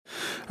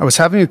I was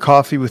having a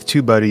coffee with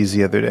two buddies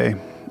the other day.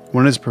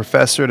 One is a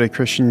professor at a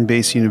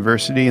Christian-based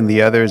university, and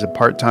the other is a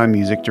part-time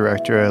music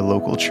director at a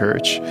local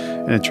church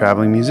and a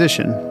traveling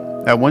musician.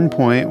 At one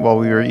point, while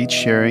we were each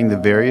sharing the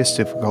various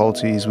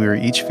difficulties we were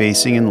each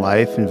facing in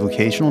life and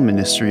vocational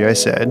ministry, I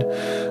said,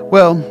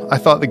 "Well, I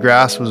thought the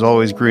grass was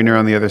always greener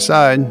on the other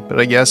side, but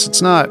I guess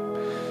it's not."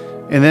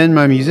 And then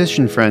my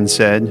musician friend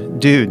said,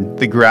 "Dude,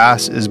 the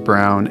grass is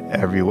brown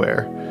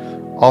everywhere."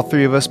 All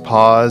three of us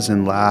paused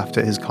and laughed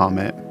at his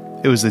comment.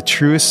 It was the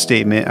truest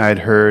statement I had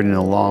heard in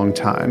a long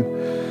time.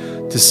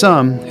 To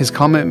some, his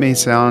comment may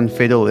sound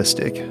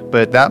fatalistic, but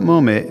at that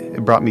moment,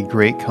 it brought me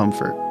great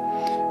comfort.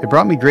 It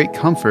brought me great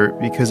comfort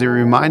because it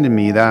reminded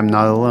me that I'm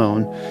not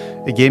alone.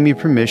 It gave me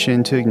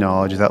permission to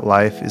acknowledge that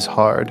life is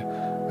hard.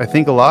 I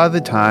think a lot of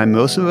the time,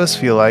 most of us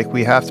feel like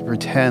we have to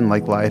pretend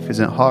like life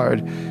isn't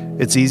hard.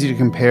 It's easy to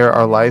compare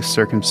our life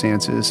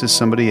circumstances to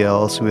somebody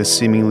else who has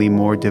seemingly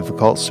more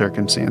difficult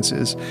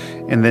circumstances,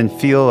 and then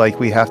feel like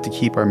we have to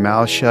keep our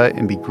mouths shut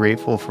and be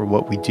grateful for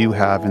what we do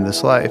have in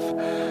this life.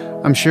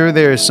 I'm sure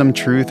there is some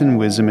truth and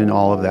wisdom in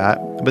all of that,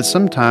 but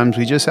sometimes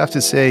we just have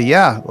to say,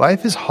 yeah,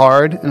 life is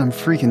hard and I'm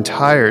freaking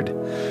tired.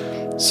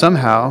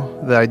 Somehow,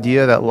 the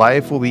idea that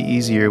life will be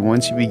easier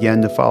once you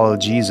begin to follow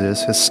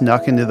Jesus has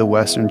snuck into the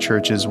Western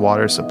Church's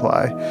water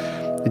supply.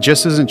 It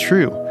just isn't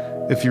true.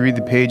 If you read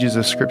the pages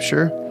of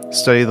Scripture,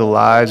 study the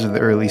lives of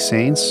the early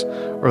saints,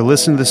 or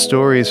listen to the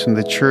stories from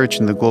the church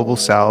in the global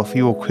South,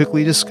 you will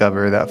quickly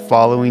discover that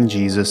following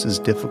Jesus is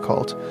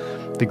difficult.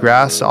 The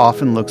grass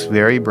often looks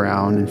very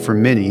brown, and for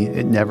many,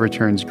 it never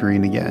turns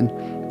green again.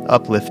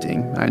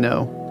 Uplifting, I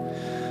know.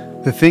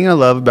 The thing I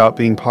love about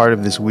being part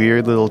of this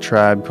weird little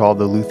tribe called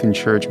the Lutheran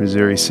Church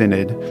Missouri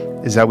Synod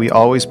is that we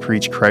always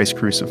preach Christ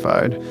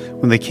crucified.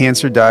 When the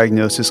cancer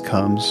diagnosis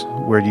comes,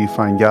 where do you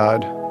find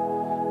God?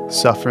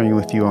 Suffering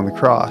with you on the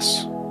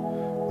cross.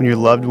 When your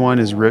loved one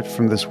is ripped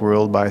from this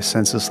world by a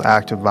senseless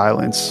act of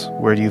violence,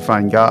 where do you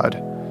find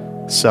God?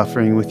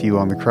 Suffering with you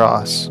on the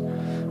cross.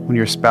 When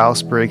your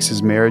spouse breaks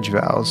his marriage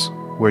vows,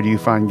 where do you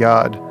find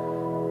God?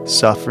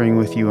 Suffering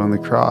with you on the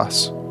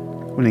cross.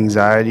 When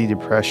anxiety,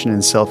 depression,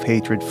 and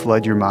self-hatred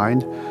flood your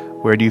mind,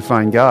 where do you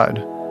find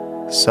God?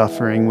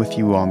 Suffering with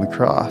you on the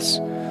cross.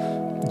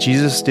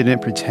 Jesus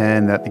didn't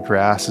pretend that the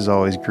grass is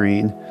always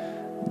green.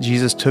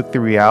 Jesus took the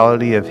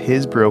reality of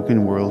his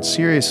broken world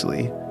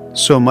seriously,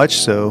 so much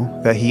so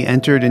that he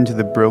entered into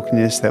the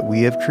brokenness that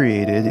we have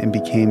created and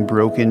became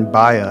broken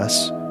by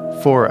us,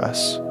 for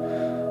us.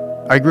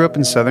 I grew up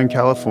in Southern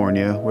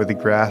California, where the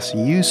grass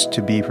used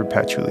to be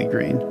perpetually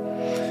green.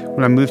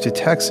 When I moved to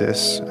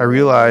Texas, I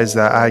realized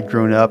that I had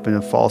grown up in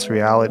a false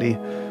reality.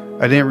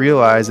 I didn't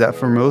realize that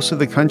for most of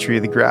the country,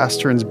 the grass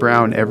turns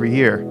brown every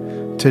year.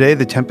 Today,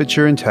 the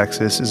temperature in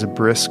Texas is a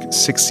brisk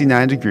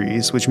 69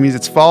 degrees, which means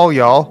it's fall,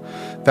 y'all.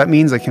 That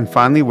means I can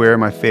finally wear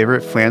my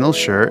favorite flannel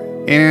shirt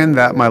and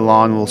that my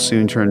lawn will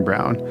soon turn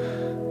brown.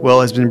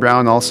 Well, it's been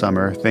brown all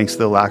summer, thanks to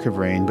the lack of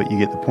rain, but you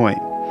get the point.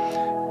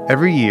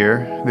 Every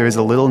year, there is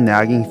a little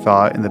nagging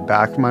thought in the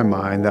back of my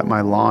mind that my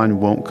lawn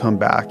won't come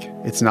back.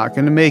 It's not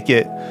going to make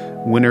it.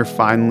 Winter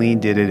finally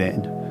did it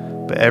in.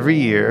 But every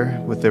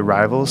year, with the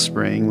arrival of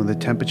spring, when the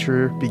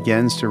temperature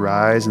begins to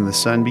rise and the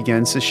sun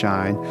begins to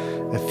shine,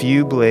 a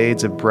few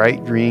blades of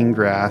bright green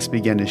grass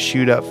begin to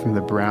shoot up from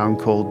the brown,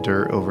 cold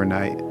dirt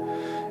overnight.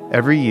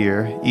 Every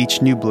year,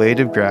 each new blade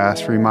of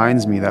grass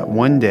reminds me that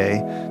one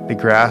day, the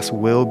grass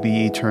will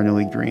be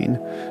eternally green.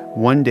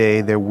 One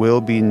day, there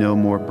will be no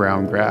more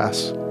brown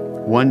grass.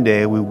 One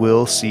day, we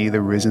will see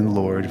the risen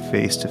Lord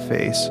face to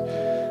face.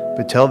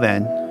 But till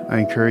then, I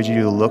encourage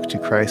you to look to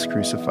Christ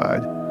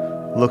crucified.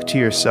 Look to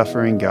your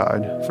suffering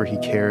God, for he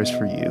cares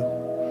for you.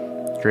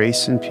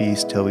 Grace and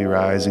peace till we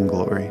rise in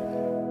glory.